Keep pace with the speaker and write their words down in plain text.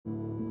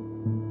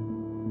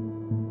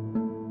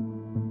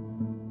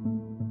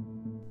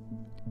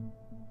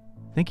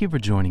Thank you for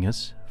joining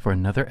us for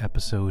another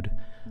episode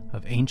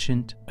of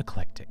Ancient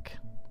Eclectic.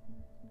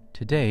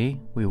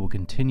 Today we will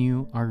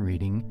continue our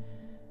reading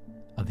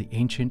of the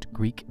ancient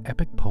Greek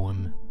epic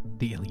poem,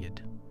 the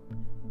Iliad,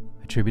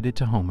 attributed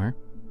to Homer,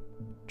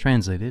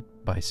 translated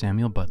by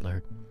Samuel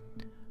Butler,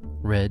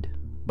 read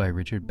by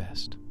Richard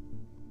Best.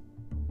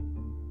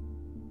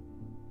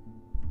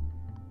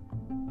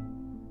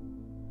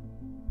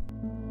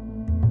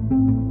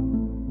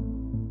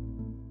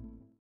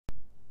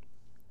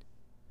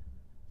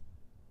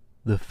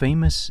 The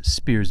famous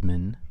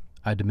spearsman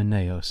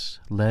Idomeneus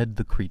led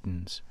the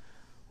Cretans,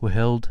 who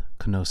held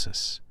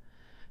Knossos,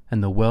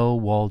 and the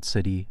well-walled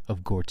city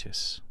of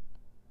Gortys,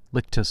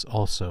 Lyctus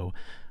also,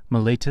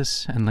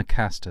 Miletus and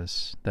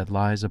Lycastus, that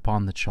lies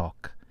upon the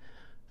chalk,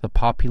 the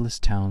populous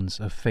towns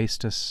of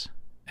Phaestus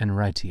and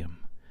Rhytium,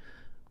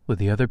 with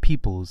the other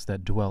peoples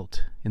that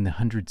dwelt in the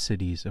 100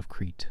 cities of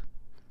Crete.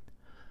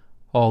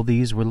 All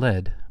these were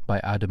led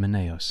by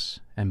Idomeneus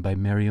and by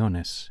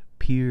Meriones,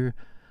 peer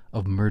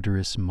of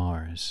murderous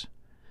Mars,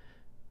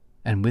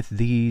 and with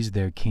these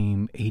there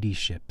came 80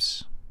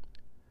 ships.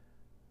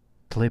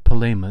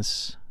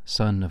 Tlepolemus,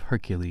 son of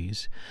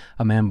Hercules,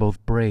 a man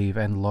both brave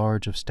and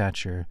large of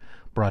stature,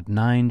 brought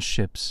 9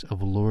 ships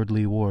of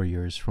lordly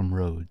warriors from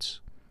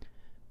Rhodes.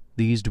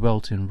 These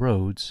dwelt in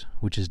Rhodes,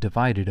 which is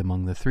divided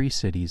among the 3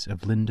 cities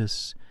of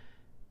Lindus,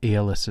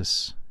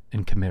 Elaeus,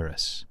 and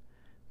Chimerus,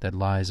 that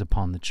lies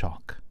upon the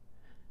chalk.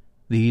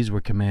 These were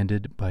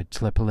commanded by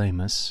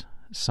Tlepolemus,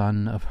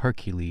 son of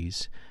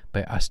Hercules,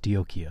 by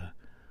Astyochia,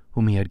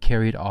 whom he had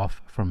carried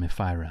off from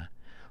Ephyra,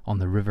 on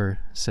the river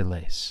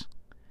Selais,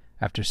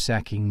 after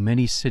sacking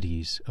many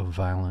cities of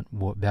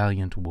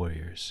valiant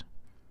warriors.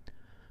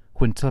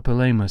 When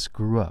Tlepolemus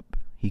grew up,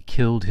 he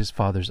killed his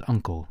father's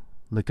uncle,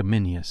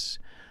 Licymnius,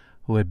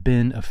 who had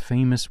been a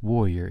famous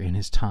warrior in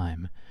his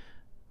time,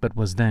 but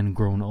was then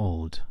grown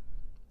old.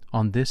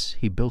 On this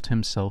he built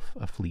himself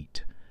a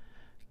fleet,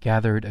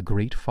 gathered a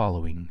great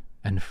following,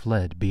 and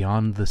fled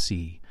beyond the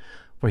sea,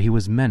 for he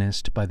was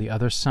menaced by the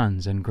other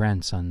sons and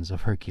grandsons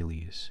of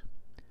Hercules.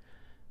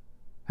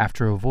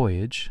 After a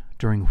voyage,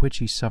 during which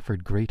he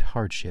suffered great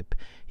hardship,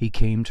 he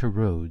came to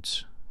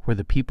Rhodes, where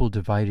the people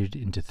divided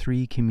into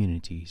 3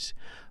 communities,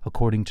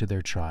 according to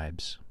their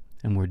tribes,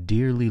 and were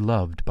dearly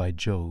loved by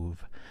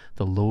Jove,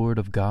 the lord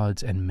of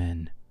gods and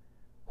men,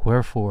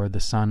 wherefore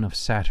the son of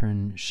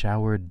Saturn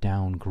showered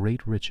down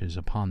great riches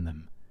upon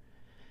them.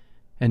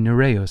 And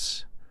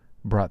Nereus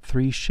brought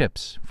 3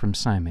 ships from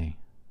Cyme,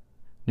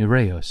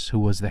 Nereus, who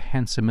was the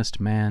handsomest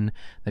man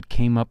that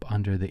came up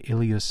under the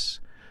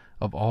Ilius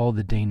of all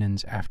the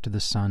Danaans after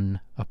the son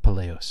of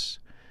Peleus.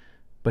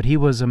 But he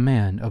was a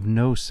man of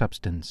no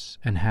substance,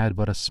 and had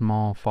but a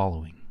small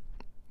following.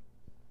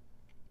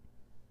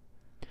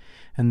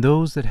 And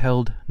those that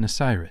held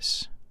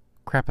Nasiris,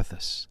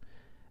 Crapathus,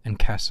 and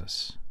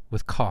Cassus,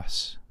 with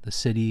Cos, the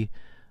city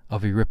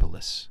of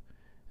Eurypylus,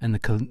 and the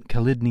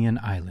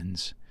Calydnian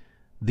islands,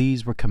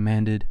 these were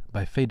commanded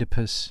by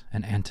Phaedippus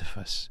and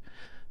Antiphus,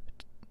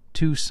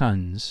 2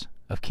 sons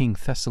of King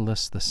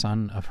Thessalus the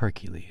son of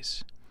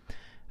Hercules,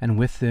 and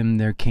with them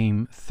there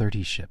came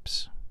 30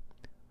 ships.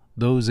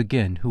 Those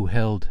again who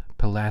held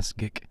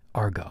Pelasgic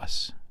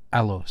Argos,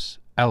 Alos,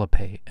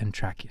 Alope, and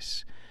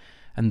Trachis,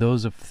 and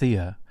those of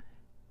Thea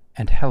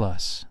and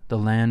Hellas, the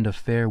land of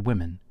fair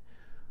women,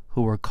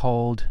 who were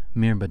called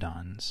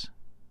Myrmidons,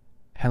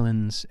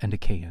 Helens, and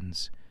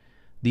Achaeans.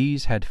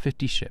 These had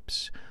 50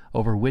 ships,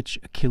 over which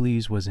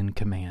Achilles was in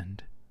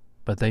command.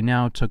 But they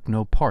now took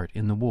no part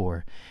in the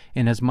war,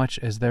 inasmuch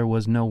as there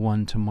was no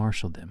one to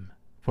marshal them,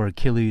 for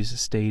Achilles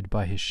stayed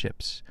by his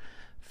ships,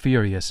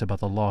 furious about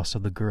the loss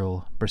of the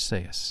girl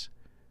Briseis,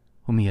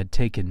 whom he had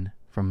taken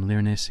from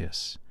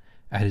Lyrnessus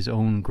at his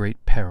own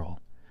great peril,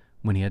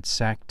 when he had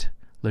sacked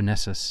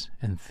Lyrnessus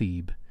and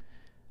Thebe,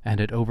 and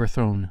had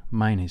overthrown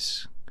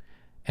Minos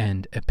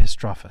and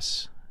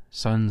Epistrophus,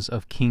 sons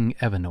of King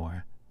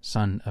Evenor,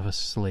 son of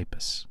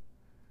Asclepius.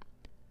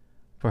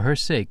 For her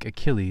sake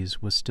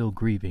Achilles was still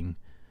grieving,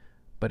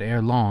 but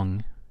ere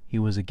long he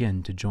was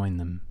again to join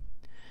them.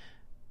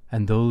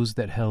 And those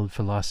that held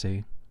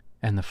Phylace,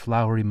 and the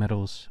flowery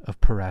meadows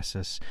of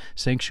Parassus,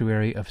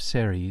 sanctuary of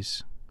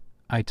Ceres,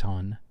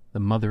 Iton,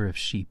 the mother of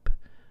sheep,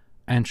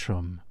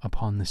 Antrum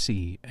upon the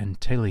sea, and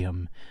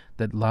Telium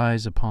that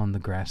lies upon the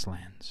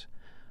grasslands.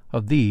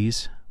 Of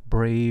these,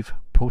 brave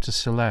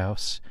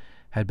Protesilaus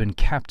had been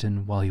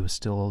captain while he was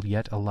still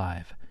yet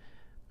alive,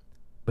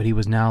 but he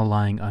was now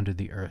lying under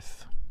the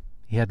earth.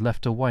 He had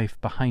left a wife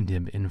behind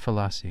him in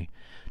Phylace,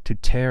 to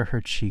tear her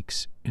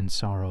cheeks in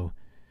sorrow,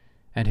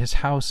 and his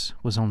house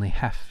was only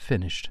half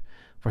finished,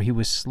 for he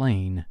was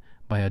slain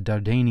by a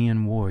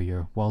Dardanian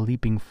warrior while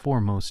leaping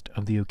foremost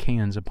of the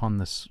Achaeans upon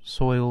the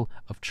soil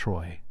of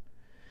Troy.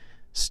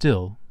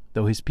 Still,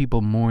 though his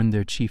people mourned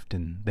their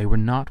chieftain, they were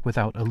not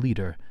without a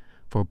leader,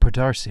 for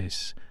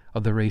Podarces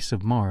of the race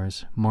of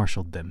Mars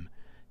marshalled them.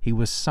 He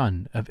was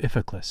son of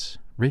Iphiclus,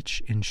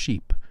 rich in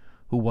sheep,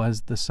 who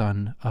was the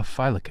son of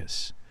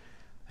Phylacus,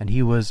 and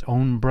he was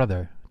own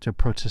brother to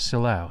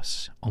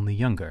Protesilaus, only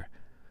younger.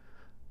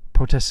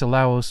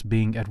 Protesilaus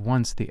being at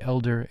once the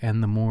elder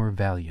and the more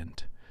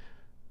valiant.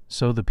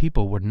 So the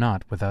people were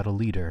not without a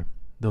leader,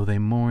 though they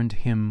mourned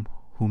him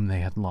whom they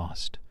had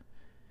lost.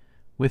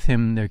 With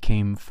him there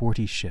came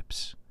 40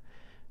 ships,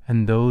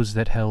 and those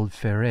that held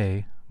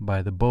Pherae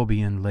by the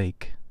Boebean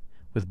lake,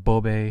 with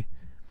Bobe,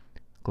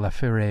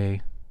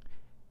 Glaphyrae,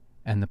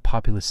 and the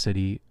populous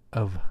city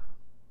of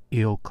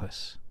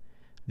Iolcus.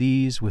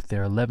 These with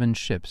their 11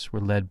 ships were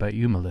led by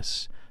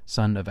Eumelus,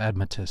 son of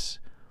Admetus,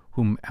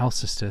 whom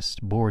Alcestis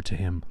bore to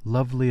him,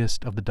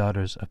 loveliest of the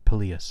daughters of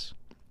Peleus.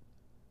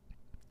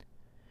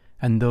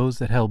 And those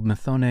that held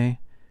Methone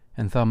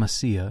and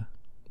Thaumacia,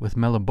 with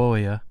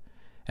Meliboea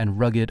and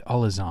rugged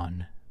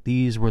Olizon,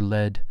 these were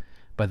led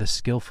by the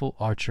skilful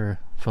archer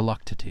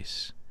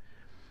Philoctetes.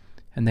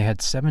 And they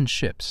had 7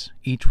 ships,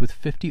 each with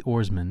 50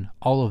 oarsmen,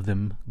 all of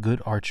them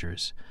good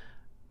archers.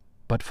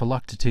 But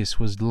Philoctetes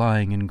was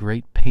lying in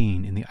great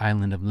pain in the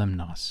island of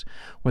Lemnos,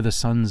 where the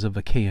sons of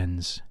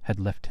Achaeans had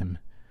left him,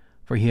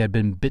 for he had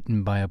been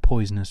bitten by a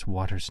poisonous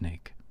water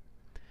snake.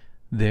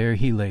 There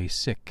he lay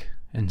sick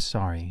and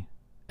sorry,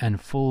 and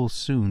full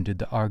soon did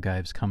the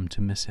Argives come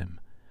to miss him.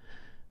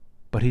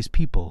 But his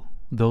people,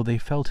 though they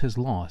felt his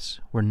loss,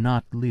 were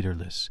not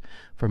leaderless,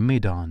 for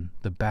Medon,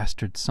 the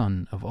bastard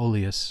son of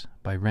Oileus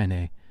by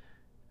Rene,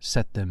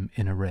 set them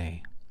in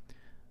array.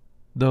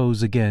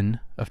 Those again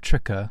of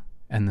Tricca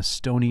and the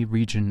stony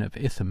region of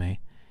Ithome,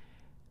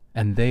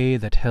 and they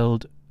that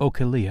held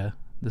Ochelia,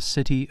 the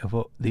city of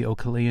the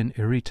Ochelean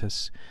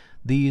Eurytus,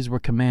 these were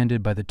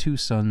commanded by the 2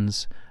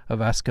 sons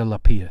of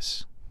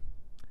Asclepius,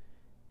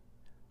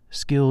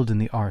 skilled in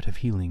the art of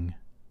healing,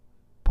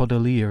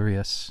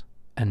 Podalirius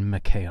and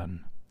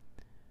Machaon.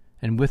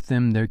 And with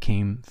them there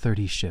came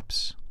 30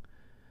 ships.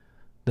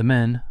 The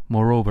men,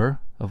 moreover,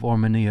 of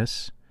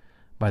Ormenius,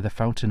 by the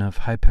fountain of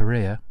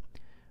Hyperea,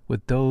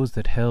 with those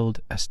that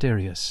held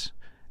Asterius,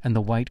 and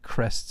the white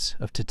crests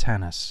of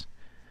Titanus,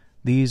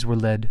 these were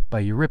led by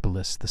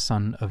Eurypylus the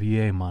son of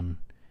Euaemon,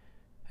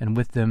 and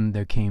with them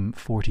there came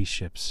 40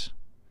 ships.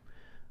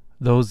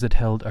 Those that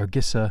held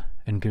Argissa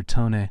and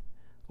Girtone,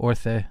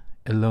 Orthe,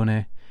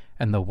 Elone,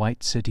 and the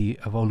white city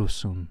of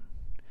Olusun.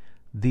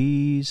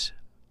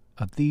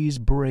 Of these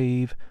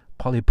brave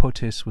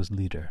Polypotes was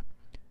leader.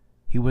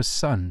 He was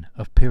son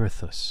of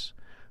Pirithous,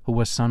 who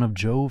was son of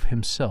Jove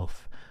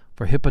himself,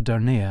 for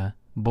Hippodarnea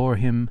bore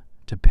him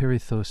to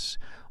Pirithous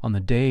on the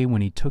day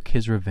when he took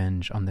his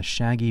revenge on the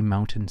shaggy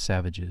mountain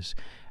savages,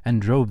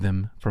 and drove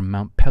them from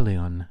Mount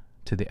Pelion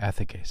to the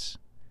Athacas.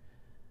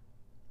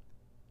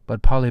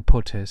 But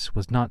Polypotes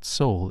was not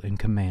sole in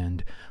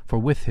command, for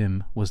with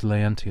him was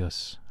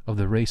Leontius, of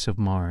the race of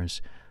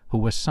Mars, who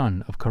was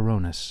son of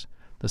Coronis,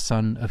 the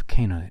son of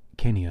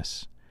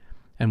Caeneus,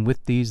 and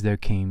with these there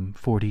came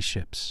 40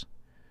 ships.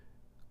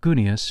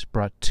 Guneus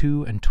brought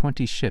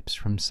 22 ships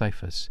from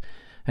Cyphus,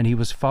 and he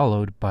was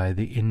followed by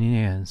the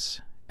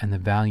Aeneas and the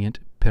valiant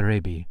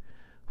Perebe,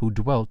 who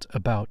dwelt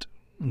about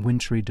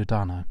wintry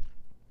Dodona,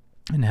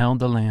 and held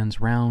the lands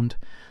round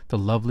the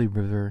lovely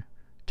river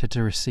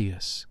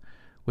Titaresius,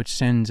 which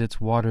sends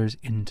its waters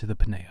into the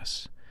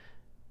Peneus.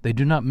 They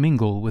do not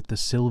mingle with the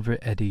silver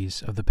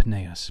eddies of the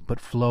Peneus, but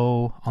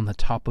flow on the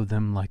top of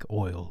them like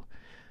oil,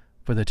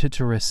 for the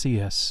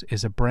Titaresius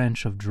is a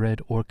branch of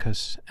dread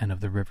Orcus and of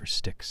the river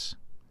Styx.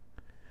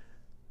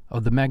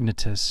 Of the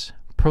Magnetus,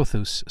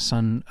 Prothous,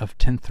 son of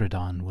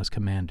Tenthredon, was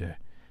commander.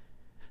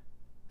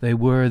 They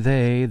were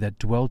they that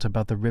dwelt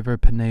about the river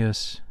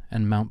Peneus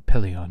and Mount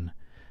Pelion.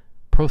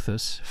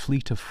 Prothous,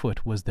 fleet of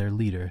foot, was their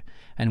leader,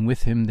 and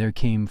with him there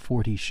came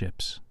 40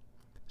 ships.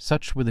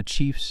 Such were the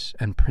chiefs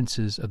and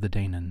princes of the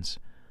Danaans.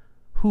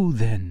 Who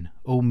then,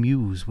 O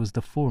Muse, was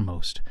the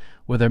foremost,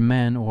 whether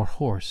man or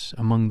horse,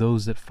 among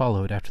those that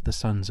followed after the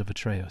sons of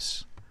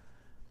Atreus?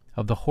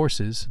 Of the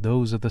horses,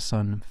 those of the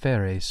son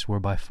Phares were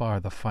by far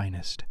the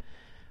finest.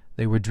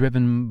 They were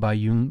driven by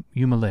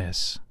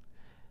Eumelus,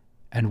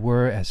 and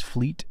were as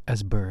fleet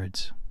as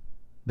birds.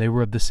 They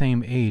were of the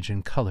same age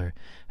and color,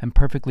 and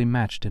perfectly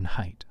matched in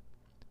height.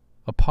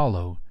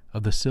 Apollo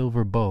of the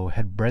silver bow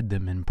had bred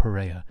them in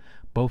Perea,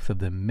 both of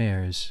them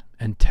mares,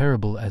 and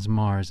terrible as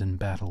Mars in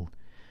battle.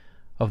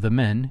 Of the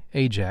men,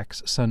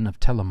 Ajax, son of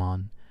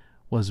Telamon,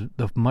 was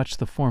much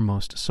the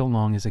foremost so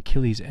long as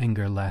Achilles'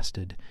 anger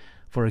lasted,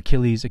 for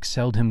Achilles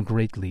excelled him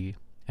greatly,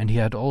 and he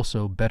had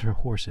also better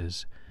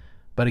horses.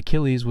 But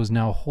Achilles was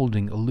now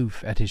holding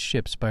aloof at his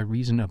ships by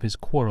reason of his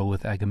quarrel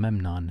with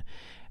Agamemnon,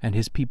 and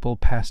his people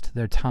passed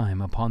their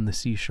time upon the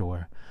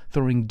seashore,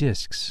 throwing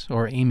discs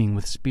or aiming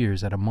with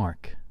spears at a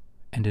mark,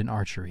 and in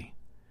archery.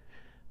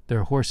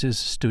 Their horses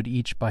stood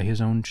each by his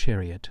own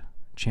chariot,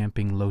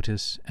 champing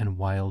lotus and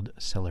wild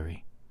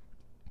celery.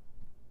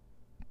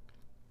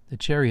 The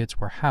chariots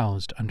were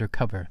housed under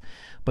cover,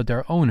 but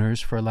their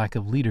owners, for lack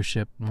of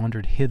leadership,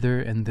 wandered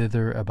hither and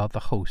thither about the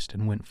host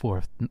and went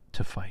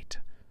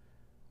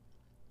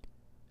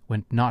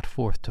not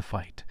forth to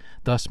fight.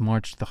 Thus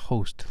marched the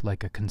host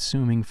like a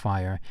consuming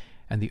fire,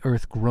 and the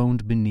earth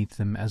groaned beneath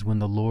them as when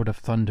the Lord of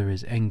Thunder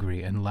is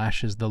angry and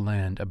lashes the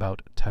land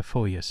about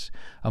Typhoeus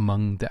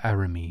among the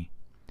Arimi,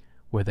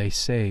 where they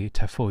say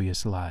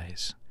Typhoeus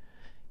lies.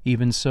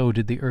 Even so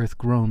did the earth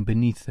groan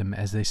beneath them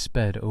as they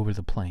sped over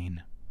the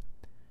plain.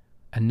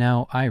 And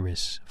now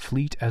Iris,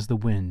 fleet as the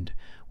wind,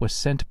 was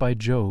sent by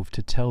Jove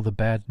to tell the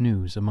bad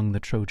news among the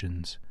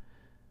Trojans.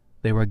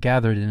 They were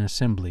gathered in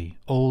assembly,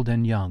 old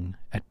and young,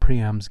 at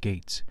Priam's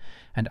gates,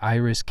 and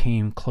Iris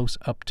came close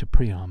up to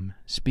Priam,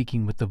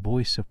 speaking with the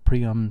voice of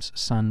Priam's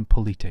son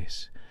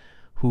Polites,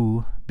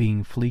 who,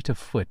 being fleet of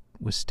foot,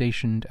 was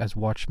stationed as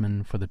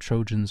watchman for the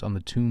Trojans on the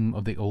tomb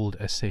of the old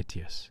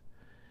Ascetius,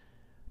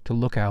 to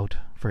look out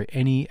for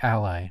any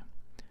ally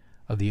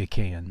of the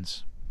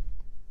Achaeans.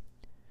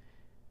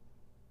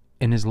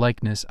 In his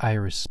likeness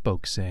Iris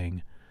spoke,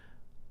 saying,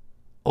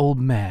 "Old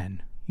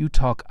man, you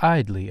talk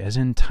idly as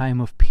in time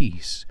of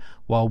peace,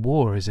 while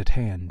war is at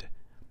hand.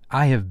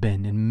 I have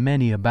been in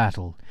many a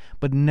battle,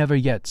 but never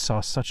yet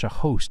saw such a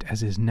host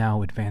as is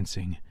now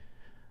advancing.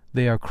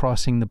 They are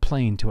crossing the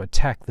plain to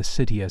attack the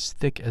city as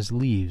thick as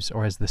leaves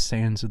or as the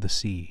sands of the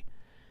sea.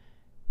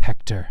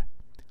 Hector,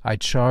 I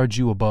charge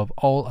you above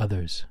all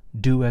others,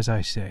 do as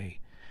I say.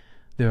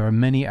 There are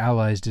many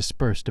allies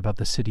dispersed about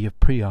the city of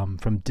Priam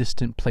from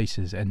distant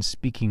places and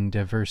speaking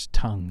diverse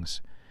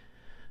tongues.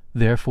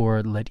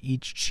 Therefore let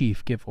each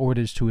chief give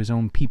orders to his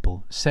own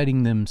people,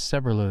 setting them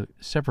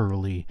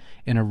severally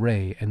in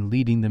array and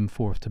leading them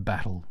forth to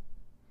battle."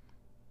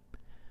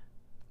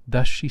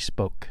 Thus she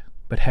spoke,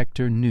 but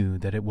Hector knew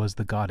that it was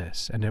the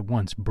goddess, and at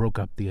once broke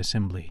up the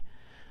assembly.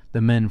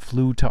 The men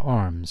flew to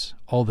arms,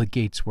 all the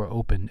gates were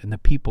opened, and the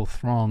people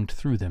thronged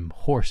through them,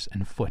 horse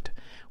and foot,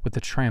 with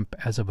the tramp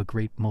as of a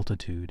great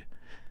multitude.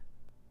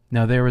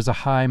 Now there is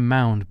a high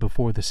mound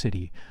before the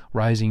city,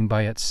 rising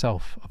by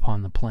itself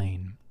upon the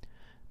plain.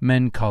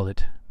 Men call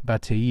it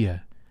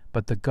Bateia,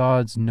 but the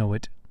gods know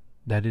it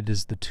that it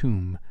is the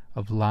tomb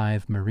of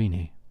lithe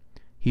Myrine.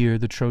 Here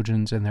the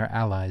Trojans and their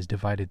allies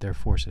divided their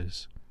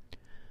forces.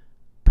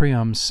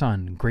 Priam's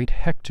son, great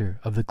Hector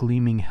of the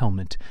gleaming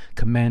helmet,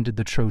 commanded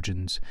the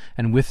Trojans,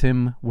 and with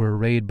him were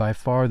arrayed by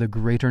far the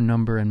greater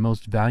number and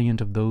most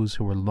valiant of those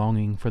who were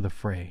longing for the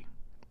fray.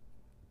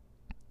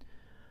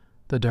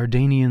 The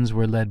Dardanians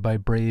were led by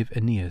brave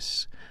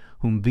Aeneas,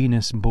 whom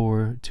Venus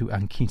bore to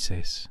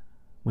Anchises,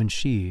 when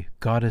she,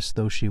 goddess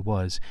though she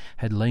was,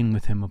 had lain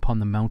with him upon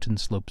the mountain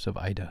slopes of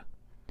Ida.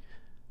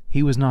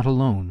 He was not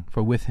alone,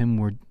 for with him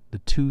were the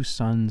two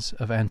sons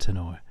of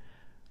Antenor,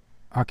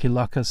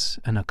 Archelaus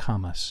and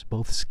Acamas,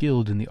 both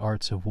skilled in the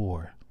arts of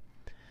war.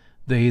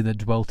 They that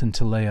dwelt in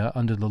Teleia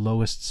under the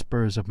lowest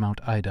spurs of Mount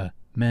Ida,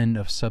 men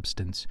of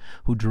substance,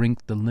 who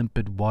drink the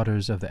limpid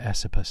waters of the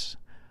Aesopus,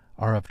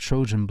 are of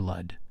Trojan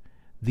blood.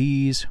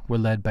 These were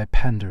led by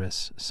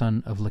Pandarus,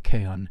 son of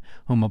Lycaon,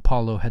 whom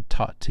Apollo had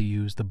taught to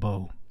use the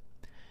bow.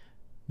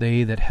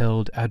 They that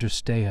held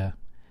Adrasteia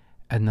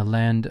and the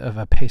land of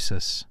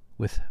Apasus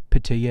with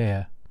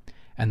Pityeia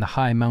and the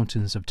high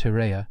mountains of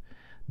Tyrea,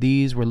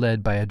 these were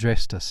led by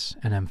Adrastus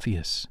and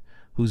Amphius,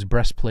 whose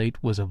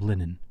breastplate was of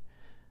linen.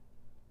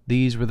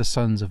 These were the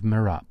sons of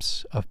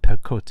Merops of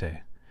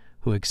Percote,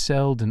 who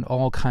excelled in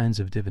all kinds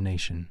of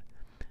divination.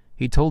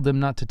 He told them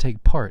not to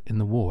take part in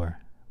the war,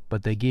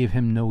 but they gave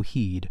him no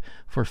heed,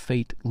 for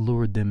fate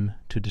lured them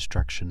to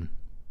destruction.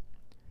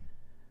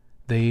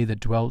 They that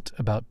dwelt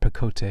about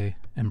Percote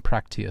and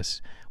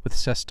Practius, with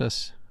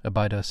Cestus,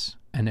 Abydos,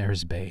 and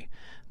Erisbe,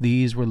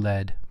 these were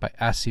led by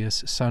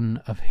Asius,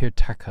 son of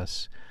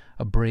Hyrtacus,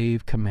 a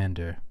brave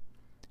commander.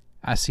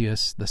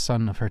 Asius, the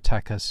son of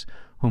Hyrtacus,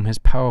 whom his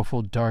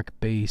powerful dark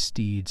bay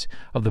steeds,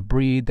 of the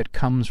breed that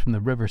comes from the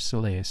river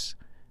Selleis,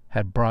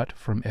 had brought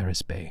from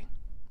Erisbe.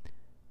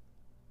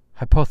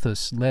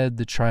 Hippothous led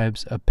the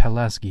tribes of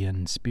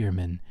Pelasgian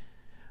spearmen,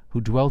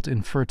 who dwelt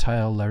in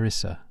fertile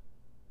Larissa.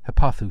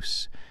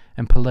 Hippothous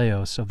and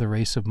Peleus of the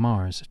race of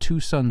Mars, two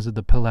sons of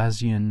the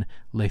Pelasgian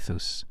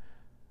Lethus,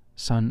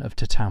 son of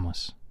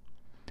Titamus.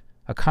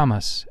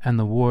 Acamas and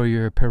the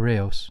warrior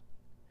Piraeus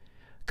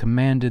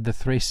commanded the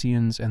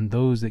Thracians and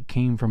those that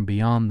came from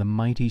beyond the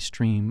mighty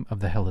stream of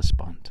the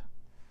Hellespont.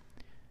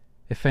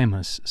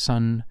 Ephamus,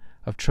 son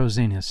of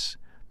Trozenus,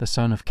 the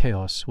son of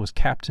Chaos, was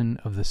captain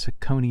of the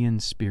Ciconian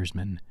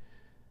spearsmen.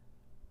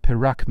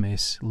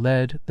 Pyracmes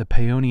led the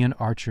Paeonian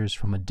archers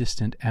from a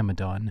distant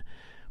Amydon,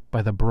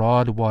 by the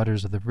broad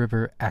waters of the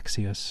river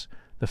Axius,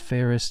 the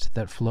fairest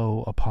that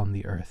flow upon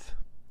the earth.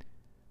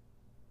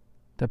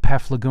 The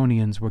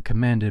Paphlagonians were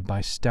commanded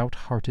by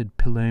stout-hearted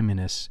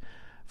Pylaemenes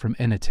from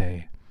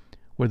Enete,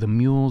 where the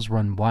mules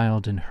run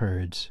wild in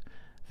herds.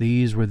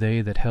 These were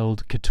they that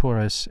held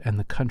Citoris and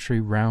the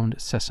country round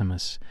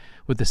Sesamus,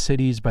 with the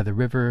cities by the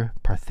river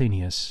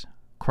Parthenius,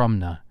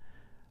 Cromna,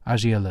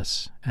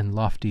 Agielus, and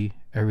lofty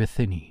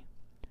Erythini.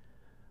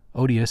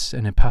 Odius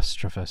and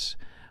Epistrophus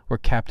were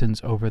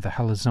captains over the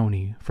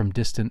Halizoni from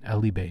distant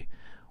Alybe,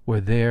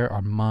 where there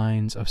are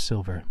mines of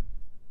silver.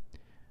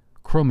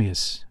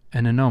 Chromius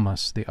and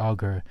Enomas the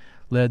augur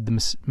led the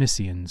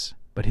Mysians,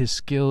 but his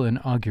skill in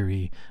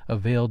augury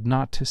availed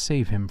not to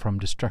save him from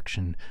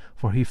destruction,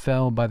 for he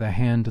fell by the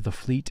hand of the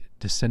fleet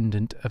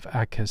descendant of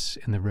Acus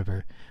in the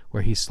river,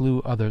 where he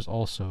slew others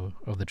also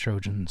of the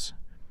Trojans.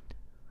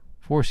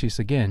 Phorcys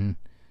again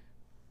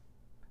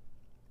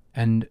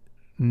and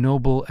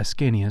noble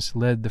Ascanius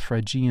led the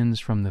Phrygians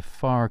from the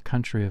far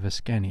country of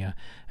Ascania,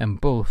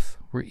 and both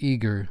were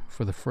eager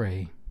for the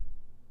fray.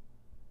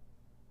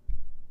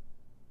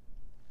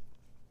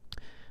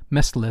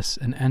 Mestlus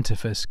and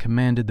Antiphus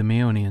commanded the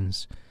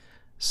Maeonians,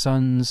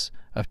 sons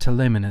of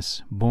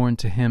Telemanus, born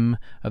to him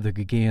of the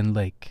Gagaean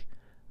lake.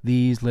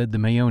 These led the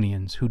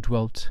Maeonians, who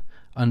dwelt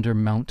under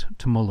Mount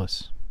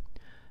Tumulus.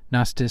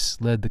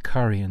 Nastis led the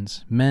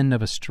Carians, men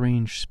of a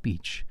strange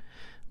speech.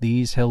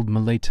 These held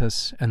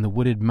Miletus and the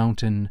wooded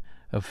mountain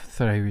of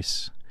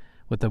Thraris,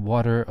 with the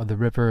water of the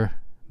river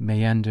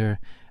Maeander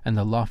and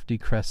the lofty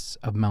crests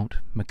of Mount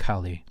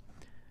Macali.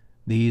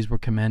 These were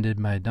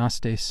commanded by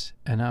Nastes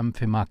and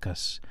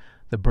Amphimachus,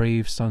 the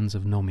brave sons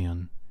of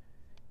Nomion.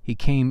 He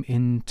came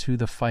into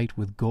the fight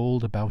with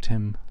gold about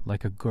him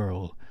like a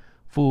girl.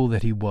 Fool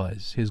that he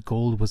was, his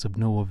gold was of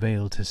no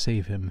avail to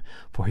save him,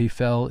 for he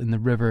fell in the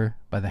river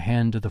by the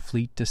hand of the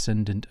fleet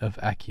descendant of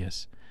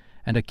Achaeus,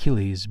 and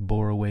Achilles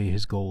bore away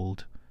his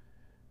gold.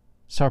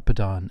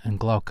 Sarpedon and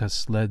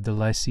Glaucus led the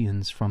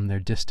Lycians from their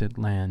distant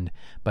land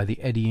by the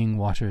eddying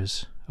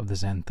waters of the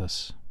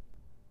Xanthus.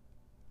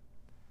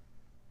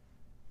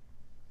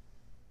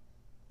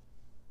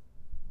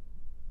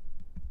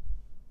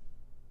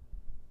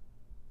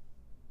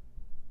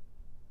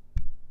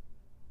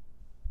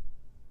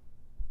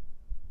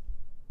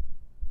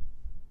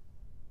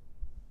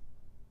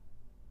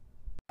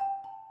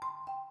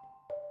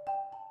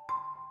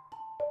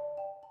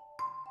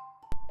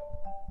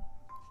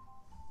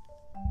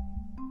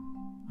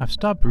 I've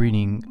stopped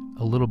reading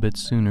a little bit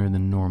sooner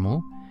than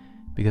normal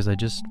because I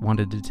just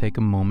wanted to take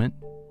a moment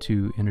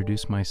to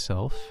introduce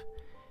myself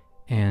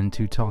and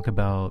to talk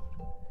about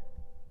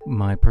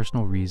my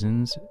personal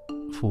reasons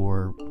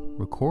for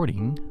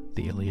recording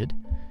the Iliad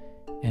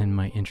and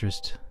my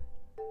interest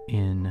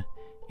in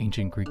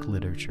ancient Greek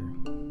literature.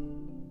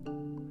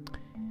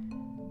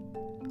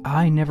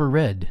 I never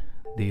read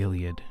the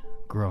Iliad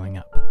growing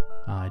up.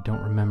 I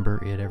don't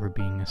remember it ever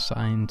being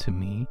assigned to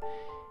me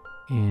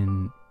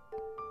in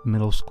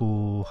middle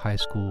school, high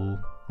school,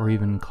 or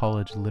even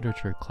college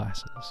literature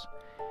classes.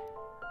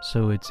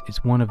 So it's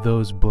one of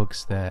those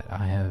books that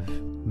I have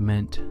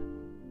meant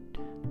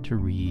to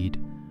read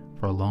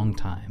for a long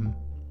time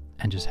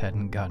and just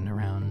hadn't gotten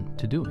around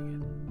to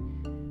doing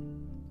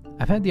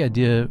it. I've had the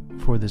idea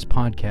for this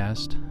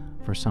podcast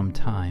for some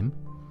time.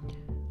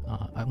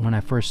 When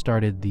I first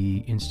started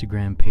the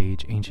Instagram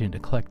page Ancient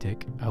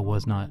Eclectic, I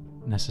was not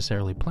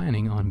necessarily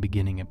planning on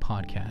beginning a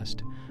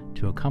podcast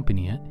to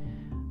accompany it.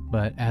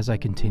 But as I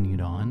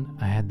continued on,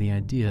 I had the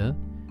idea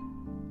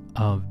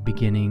of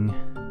beginning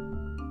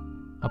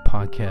a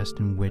podcast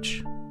in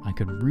which I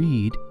could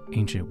read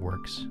ancient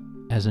works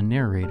as a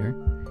narrator,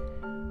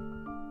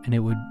 and it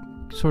would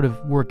sort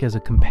of work as a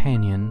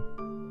companion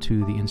to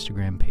the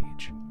Instagram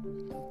page.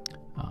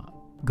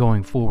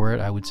 Going forward,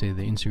 I would say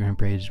the Instagram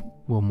page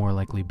will more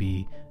likely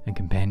be a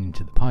companion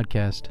to the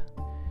podcast.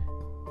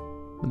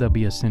 There'll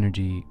be a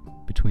synergy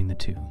between the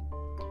two.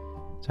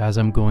 So as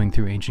I'm going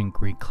through ancient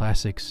Greek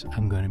classics,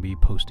 I'm going to be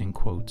posting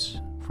quotes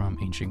from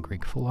ancient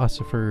Greek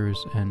philosophers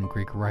and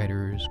Greek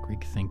writers,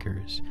 Greek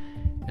thinkers,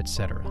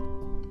 etc.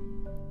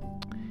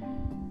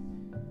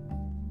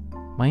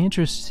 My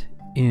interest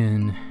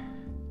in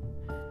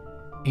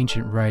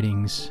ancient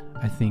writings,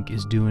 I think,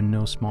 is due in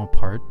no small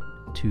part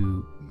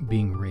to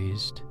being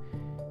raised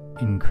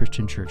in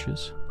Christian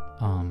churches.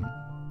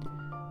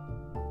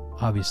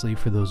 Obviously,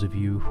 for those of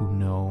you who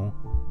know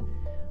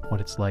what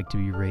it's like to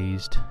be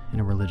raised in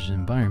a religious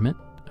environment,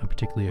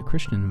 particularly a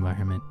Christian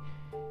environment,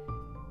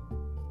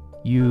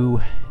 you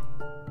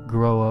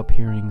grow up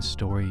hearing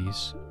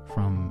stories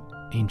from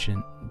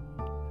ancient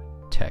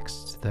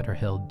texts that are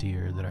held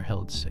dear, that are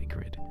held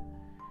sacred.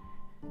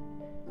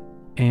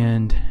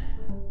 And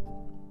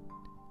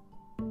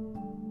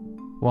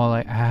while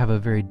I have a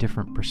very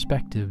different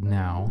perspective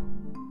now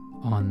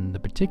on the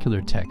particular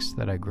text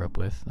that I grew up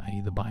with,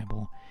 i.e. the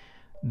Bible,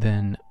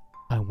 than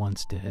I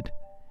once did,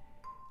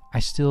 I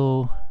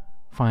still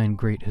find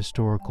great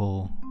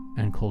historical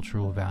and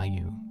cultural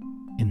value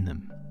in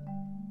them.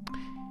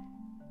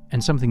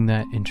 And something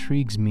that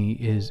intrigues me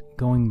is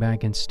going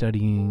back and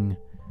studying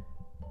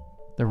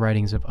the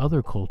writings of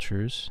other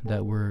cultures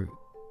that were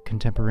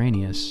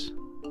contemporaneous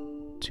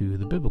to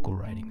the biblical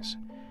writings.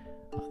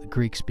 The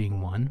Greeks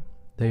being one.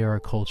 They are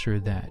a culture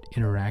that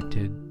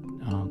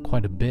interacted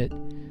quite a bit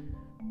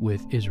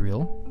with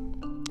Israel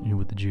and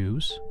with the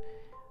Jews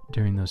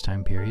during those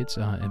time periods,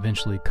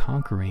 eventually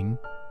conquering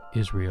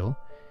Israel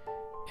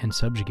and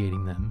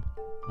subjugating them,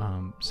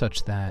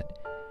 such that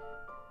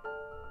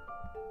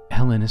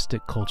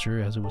Hellenistic culture,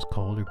 as it was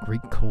called, or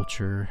Greek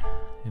culture,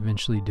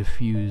 eventually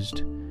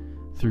diffused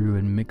through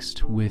and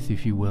mixed with,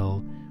 if you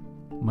will,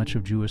 much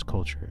of Jewish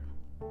culture.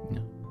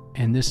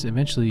 And this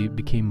eventually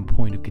became a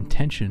point of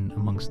contention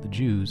amongst the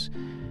Jews.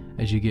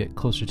 As you get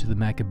closer to the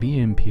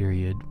Maccabean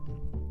period,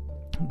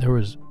 there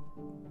was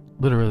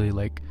literally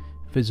like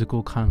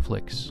physical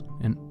conflicts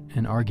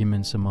and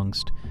arguments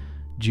amongst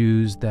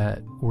Jews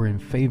that were in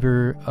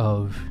favor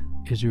of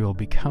Israel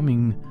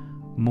becoming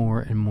more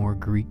and more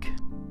Greek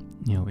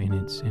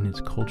in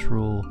its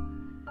cultural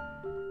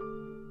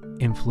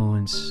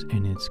influence,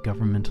 in its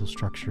governmental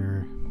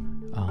structure.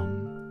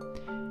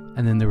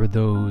 And then there were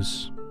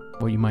those,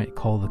 what you might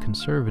call the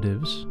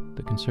conservative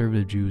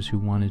Jews, who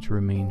wanted to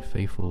remain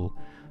faithful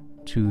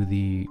to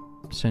the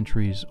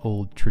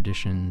centuries-old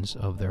traditions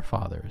of their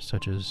fathers,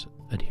 such as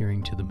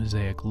adhering to the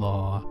Mosaic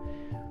law,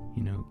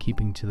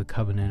 keeping to the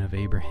covenant of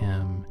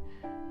Abraham,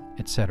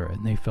 etc.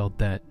 And they felt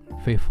that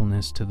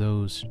faithfulness to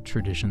those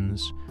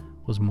traditions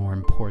was more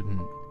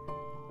important,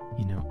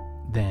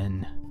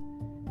 than...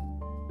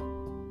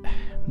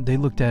 They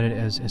looked at it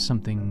as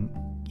something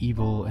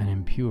evil and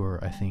impure,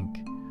 I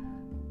think,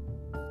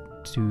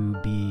 to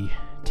be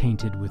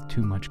tainted with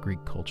too much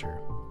Greek culture.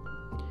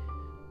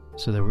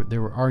 So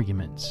there were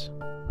arguments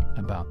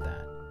about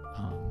that.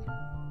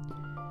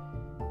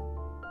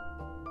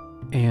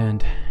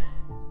 And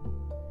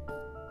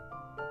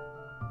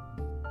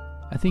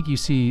I think you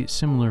see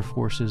similar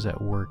forces at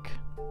work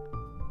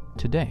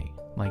today.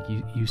 Like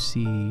you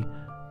see,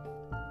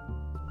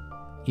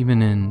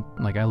 even in,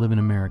 like, I live in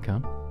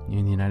America,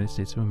 in the United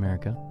States of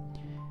America,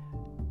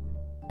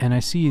 and I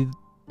see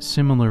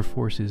similar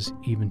forces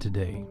even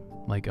today.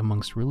 Like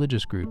amongst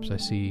religious groups, I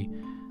see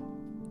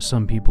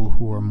some people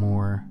who are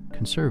more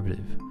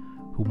conservative,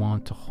 who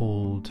want to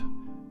hold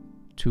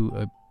to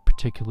a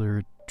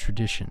particular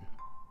tradition,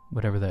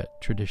 whatever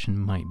that tradition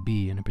might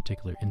be in a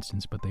particular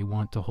instance, but they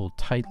want to hold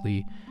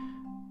tightly.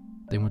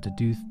 They want to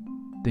do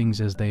things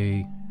as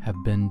they have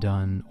been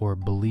done, or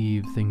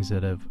believe things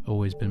that have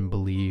always been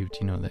believed,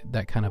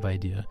 that kind of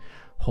idea.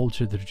 Hold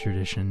to the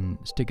tradition,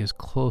 stick as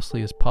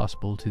closely as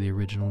possible to the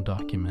original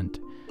document,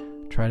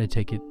 try to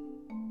take it,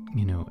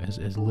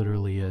 as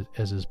literally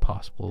as is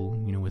possible,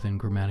 within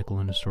grammatical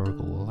and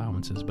historical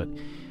allowances, but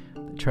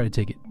try to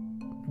take it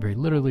very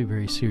literally,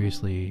 very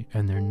seriously,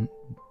 and they're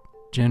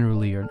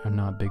generally are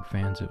not big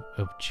fans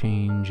of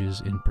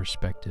changes in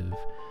perspective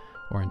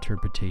or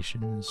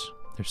interpretations.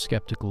 They're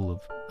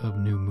skeptical of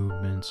new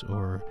movements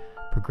or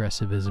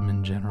progressivism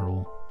in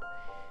general.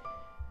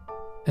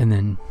 And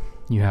then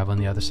you have on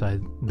the other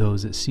side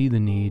those that see the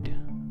need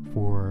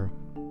for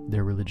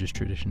their religious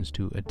traditions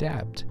to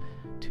adapt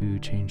to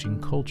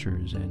changing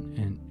cultures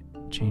and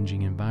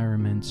changing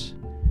environments.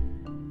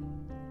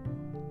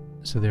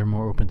 So they're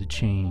more open to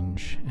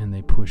change, and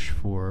they push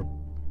for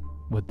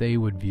what they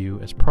would view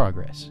as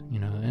progress.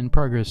 And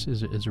progress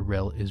is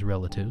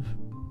relative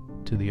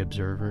to the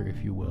observer,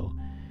 if you will.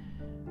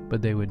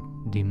 But they would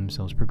deem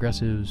themselves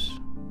progressives,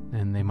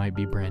 and they might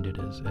be branded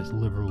as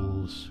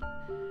liberals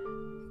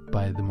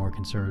by the more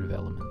conservative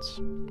elements.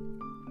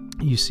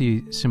 You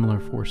see similar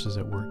forces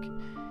at work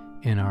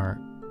in our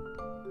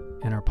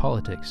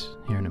politics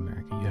here in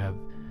America. You have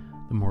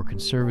the more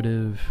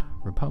conservative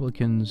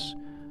Republicans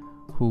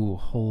who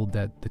hold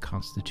that the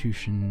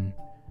Constitution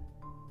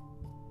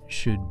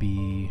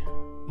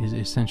is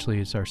essentially,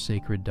 it's our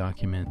sacred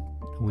document.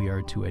 We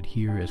are to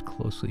adhere as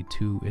closely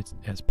to it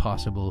as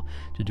possible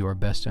to do our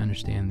best to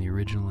understand the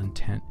original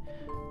intent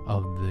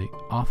of the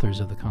authors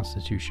of the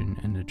Constitution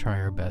and to try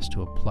our best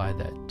to apply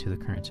that to the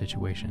current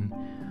situation.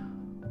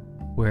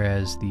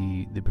 Whereas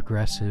the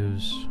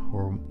progressives,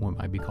 or what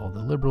might be called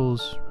the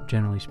liberals,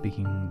 generally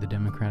speaking the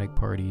Democratic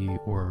Party,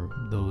 or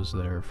those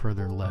that are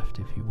further left,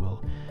 if you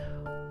will,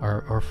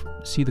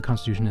 see the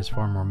Constitution as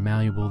far more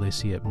malleable. They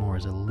see it more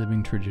as a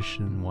living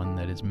tradition, one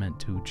that is meant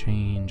to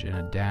change and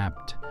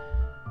adapt,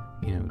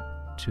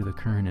 to the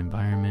current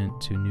environment,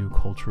 to new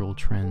cultural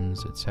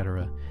trends,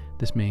 etc.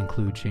 This may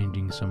include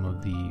changing some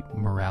of the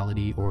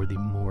morality or the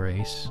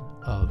mores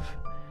of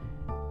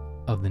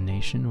the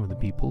nation or the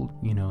people,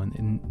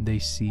 and they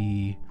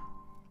see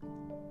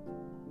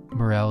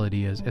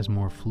morality as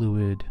more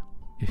fluid,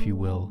 if you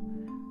will,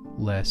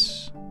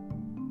 less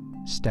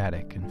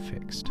static and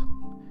fixed.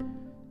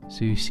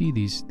 So you see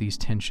these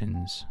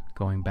tensions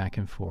going back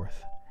and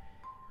forth.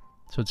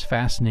 So it's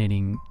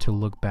fascinating to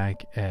look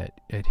back at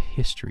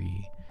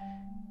history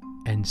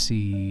and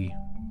see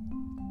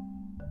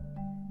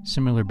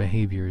similar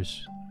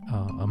behaviors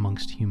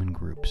amongst human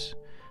groups.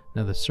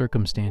 Now the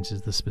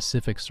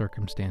specific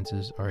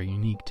circumstances are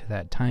unique to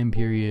that time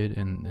period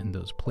and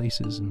those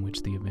places in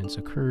which the events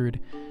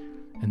occurred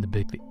and the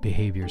big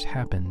behaviors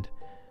happened,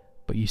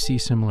 but you see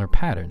similar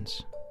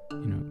patterns,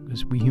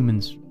 because we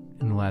humans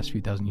in the last few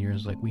thousand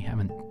years, we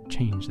haven't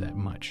changed that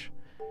much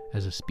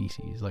as a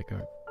species.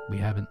 We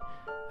haven't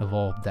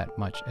evolved that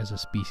much as a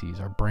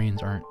species. Our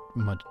brains aren't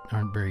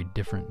very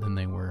different than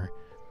they were,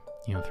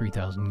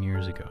 3,000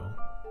 years ago.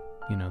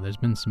 There's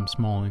been some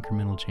small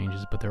incremental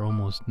changes, but they're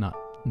almost not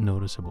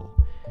noticeable.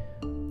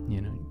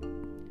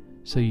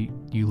 So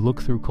you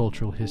look through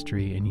cultural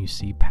history and you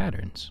see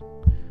patterns.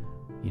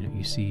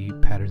 You see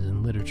patterns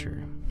in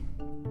literature.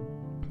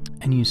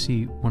 And you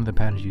see, one of the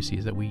patterns you see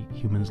is that we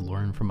humans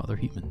learn from other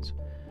humans.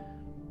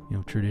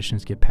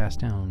 Traditions get passed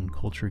down,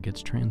 culture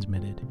gets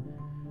transmitted.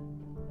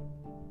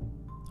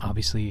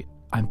 Obviously,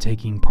 I'm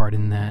taking part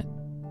in that,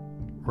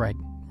 right,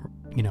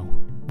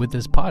 with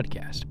this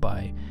podcast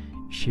by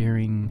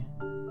sharing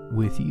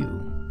with you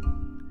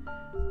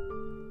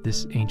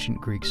this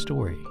ancient Greek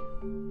story.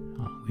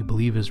 we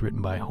believe is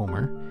written by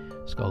Homer.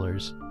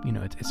 Scholars,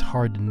 it's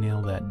hard to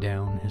nail that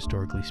down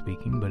historically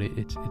speaking, but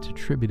it's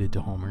attributed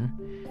to Homer.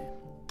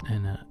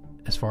 And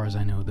as far as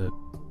I know, the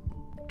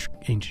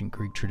ancient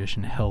Greek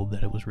tradition held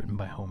that it was written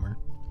by Homer.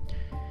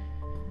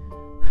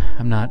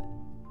 I'm not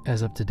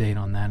as up to date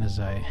on that as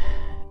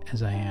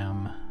I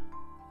am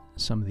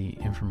some of the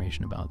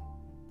information about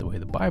the way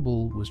the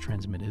Bible was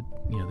transmitted,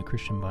 the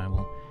Christian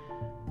Bible,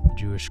 the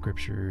Jewish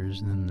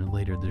scriptures, and then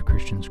later the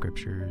Christian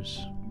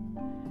scriptures.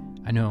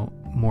 I know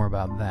more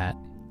about that,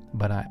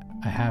 but I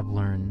have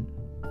learned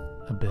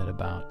a bit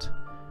about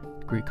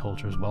Greek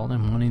culture as well, and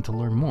I'm wanting to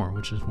learn more,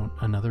 which is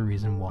another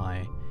reason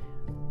why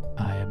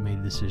I have made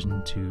the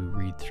decision to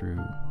read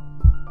through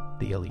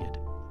the Iliad.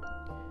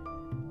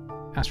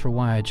 As for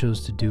why I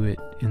chose to do it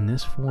in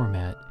this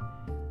format,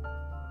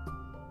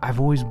 I've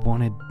always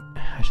wanted,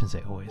 I shouldn't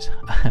say always,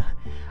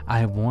 I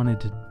have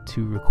wanted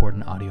to record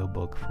an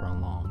audiobook for a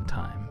long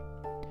time.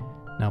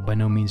 Now, by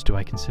no means do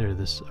I consider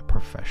this a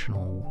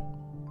professional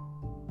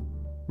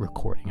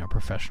recording, a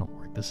professional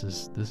work. This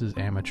is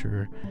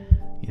amateur.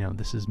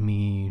 This is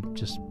me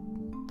just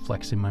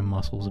flexing my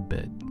muscles a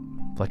bit,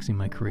 flexing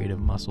my creative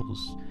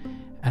muscles,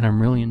 and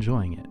I'm really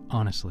enjoying it,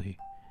 honestly.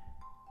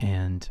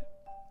 And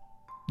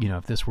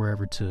if this were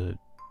ever to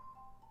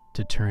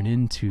turn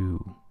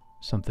into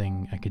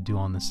something I could do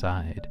on the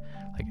side,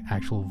 like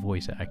actual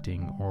voice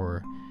acting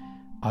or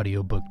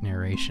audiobook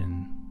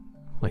narration,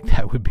 like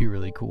that would be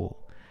really cool.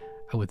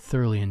 I would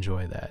thoroughly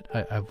enjoy that.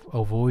 I've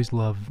always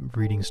loved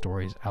reading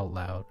stories out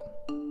loud,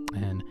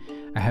 and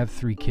I have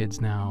 3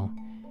 kids now,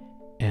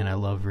 and I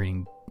love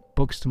reading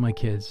books to my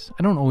kids.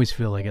 I don't always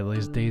feel like it.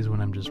 There's days when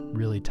I'm just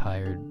really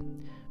tired,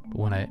 but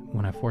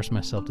when I force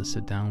myself to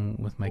sit down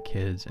with my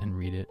kids and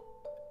read it,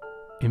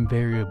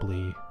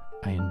 invariably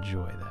I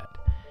enjoy that.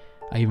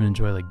 I even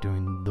enjoy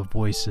doing the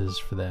voices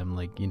for them,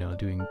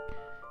 doing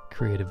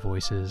creative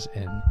voices,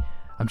 and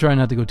I'm trying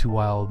not to go too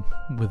wild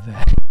with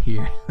that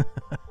here.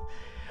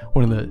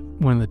 One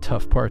of the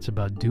tough parts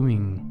about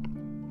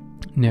doing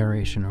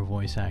narration or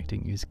voice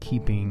acting is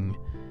keeping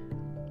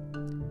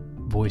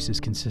voices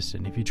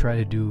consistent. If you try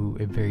to do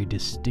a very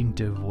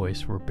distinctive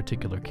voice for a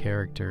particular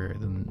character,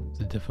 then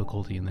the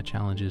difficulty and the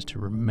challenge is to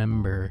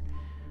remember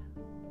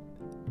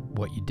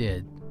what you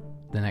did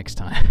the next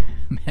time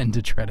and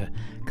to try to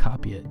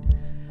copy it.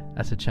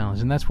 That's a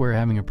challenge, and that's where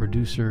having a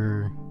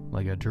producer,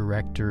 like a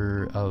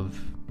director of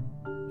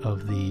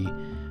the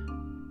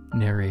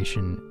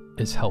narration,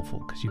 is helpful,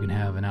 because you can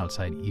have an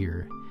outside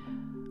ear.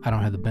 I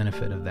don't have the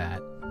benefit of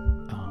that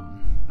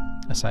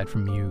aside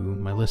from you,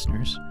 my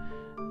listeners,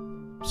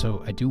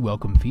 so I do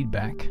welcome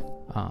feedback,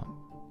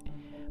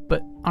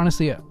 but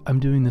honestly, I'm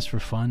doing this for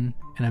fun,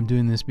 and I'm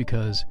doing this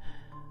because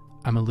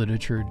I'm a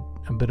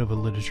bit of a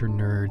literature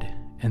nerd,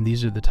 and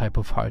these are the type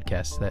of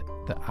podcasts that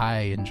I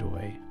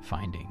enjoy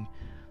finding.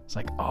 It's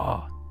like,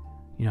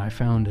 I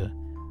found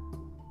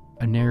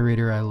a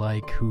narrator I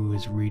like who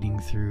is reading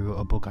through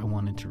a book I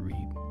wanted to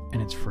read,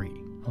 and it's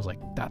free. I was like,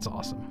 that's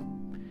awesome.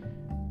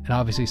 And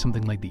obviously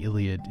something like the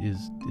Iliad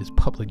is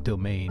public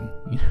domain.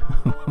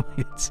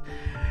 It's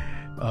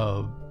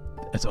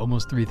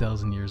almost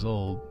 3,000 years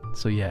old,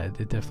 so yeah,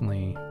 it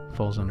definitely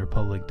falls under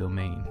public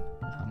domain.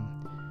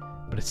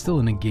 But it's still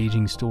an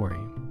engaging story.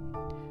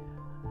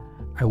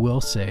 I will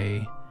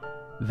say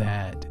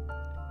that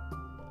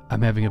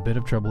I'm having a bit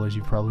of trouble, as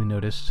you've probably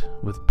noticed,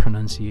 with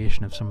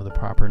pronunciation of some of the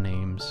proper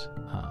names.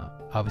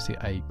 Obviously,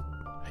 I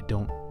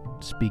don't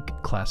speak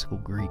classical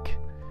Greek.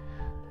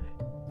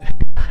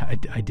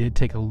 I did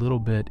take a little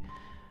bit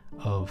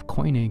of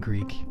Koine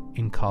Greek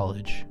in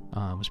college.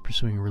 I was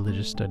pursuing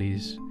religious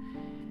studies,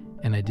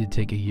 and I did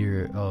take a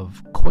year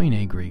of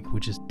Koine Greek,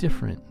 which is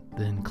different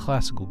than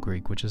classical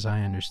Greek, which, as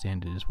I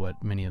understand it, is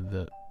what many of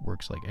the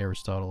works like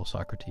Aristotle,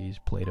 Socrates,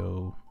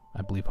 Plato,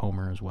 I believe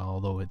Homer as well,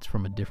 although it's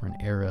from a different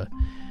era.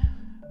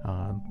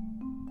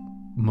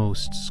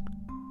 Most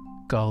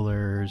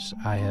scholars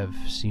I have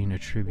seen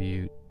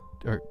attribute,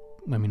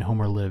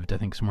 Homer lived, I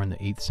think, somewhere in the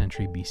 8th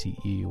century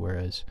BCE,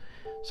 whereas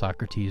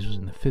Socrates was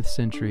in the 5th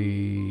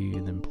century,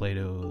 and then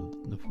Plato,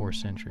 the 4th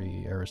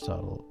century,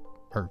 Aristotle,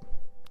 or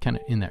kind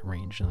of in that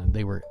range.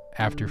 They were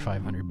after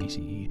 500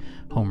 BCE.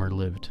 Homer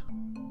lived,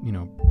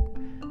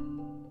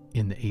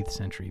 in the 8th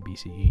century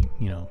BCE,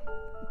 in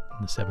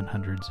the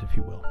 700s, if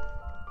you will.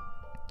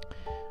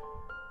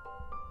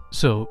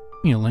 So,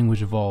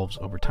 language evolves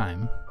over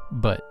time,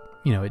 but,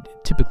 it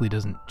typically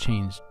doesn't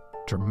change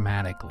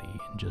dramatically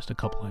in just a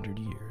couple hundred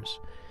years.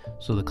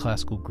 So the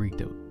classical Greek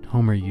that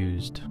Homer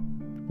used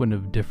wouldn't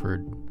have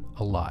differed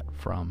a lot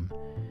from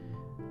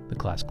the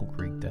classical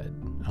Greek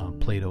that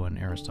Plato and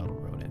Aristotle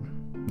wrote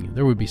in.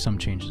 There would be some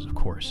changes, of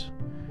course.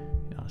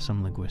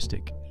 Some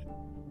linguistic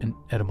and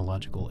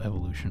etymological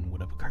evolution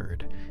would have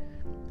occurred.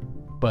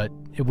 But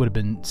it would have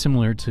been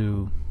similar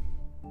to,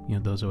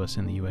 those of us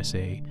in the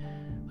USA,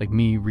 like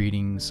me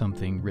reading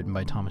something written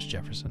by Thomas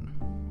Jefferson.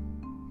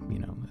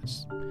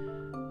 It's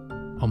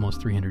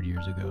almost 300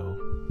 years ago.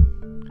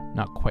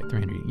 Not quite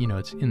 300,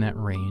 it's in that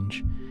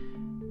range.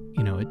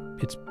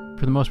 It's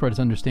for the most part, it's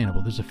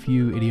understandable. There's a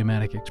few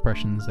idiomatic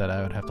expressions that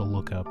I would have to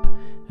look up,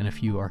 and a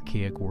few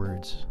archaic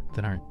words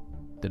that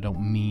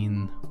don't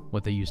mean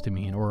what they used to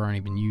mean or aren't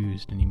even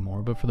used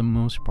anymore. But for the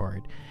most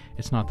part,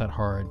 it's not that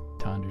hard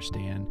to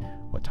understand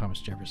what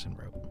Thomas Jefferson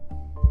wrote.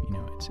 You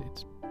know,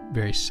 it's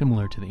very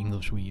similar to the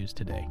English we use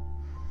today.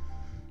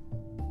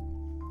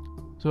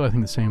 So I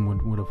think the same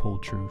would have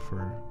hold true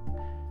for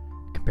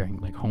comparing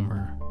like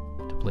Homer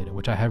to Plato,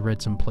 which I have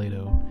read some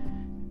Plato,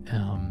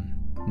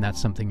 and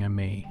that's something I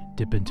may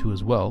dip into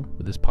as well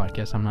with this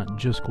podcast. I'm not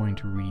just going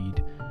to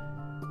read,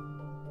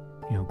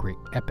 great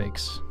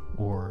epics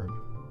or,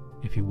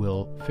 if you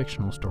will,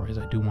 fictional stories.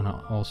 I do want to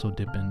also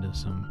dip into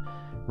some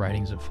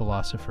writings of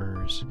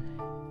philosophers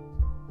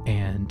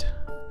and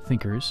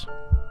thinkers,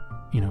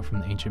 from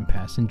the ancient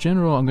past. In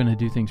general, I'm going to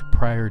do things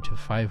prior to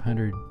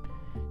 500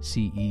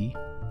 CE.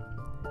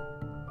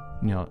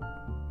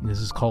 This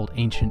is called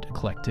ancient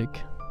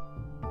eclectic.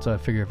 So I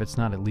figure if it's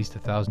not at least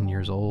 1,000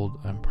 years old,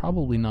 I'm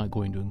probably not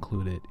going to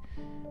include it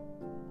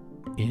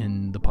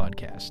in the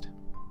podcast,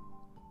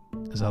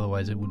 because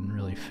otherwise it wouldn't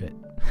really fit.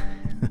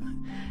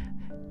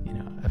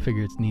 I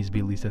figure it needs to be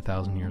at least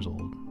 1,000 years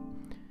old.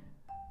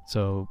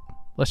 So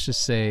let's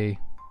just say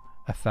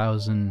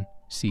 1,000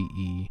 CE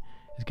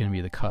is going to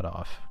be the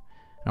cutoff.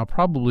 And I'll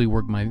probably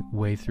work my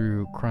way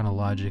through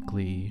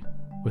chronologically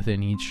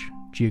within each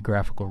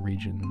geographical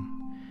region.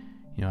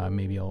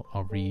 Maybe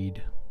I'll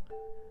read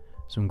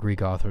some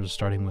Greek authors,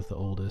 starting with the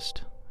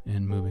oldest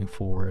and moving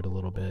forward a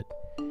little bit.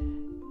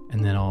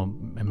 And then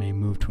I may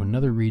move to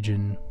another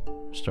region,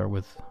 start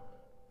with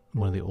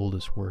one of the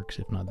oldest works,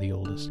 if not the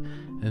oldest,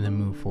 and then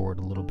move forward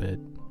a little bit,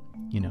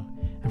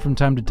 And from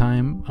time to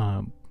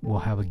time, we'll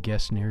have a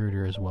guest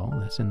narrator as well.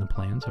 That's in the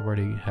plans. I've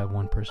already have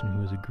one person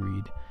who has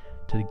agreed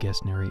to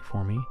guest narrate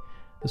for me.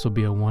 This will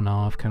be a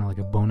one-off, kind of like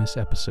a bonus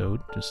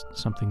episode, just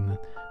something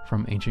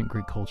from ancient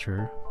Greek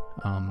culture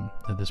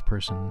that this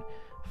person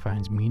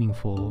finds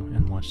meaningful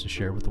and wants to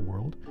share with the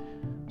world.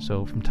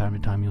 So from time to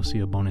time, you'll see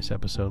a bonus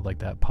episode like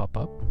that pop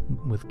up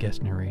with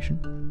guest narration.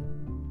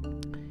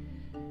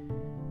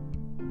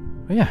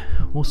 But yeah,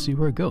 we'll see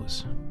where it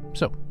goes.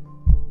 So,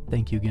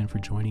 thank you again for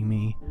joining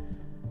me,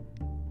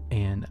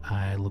 and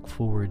I look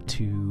forward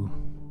to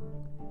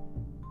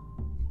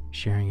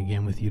sharing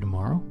again with you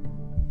tomorrow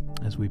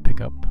as we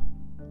pick up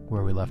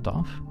where we left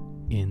off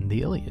in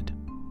the Iliad.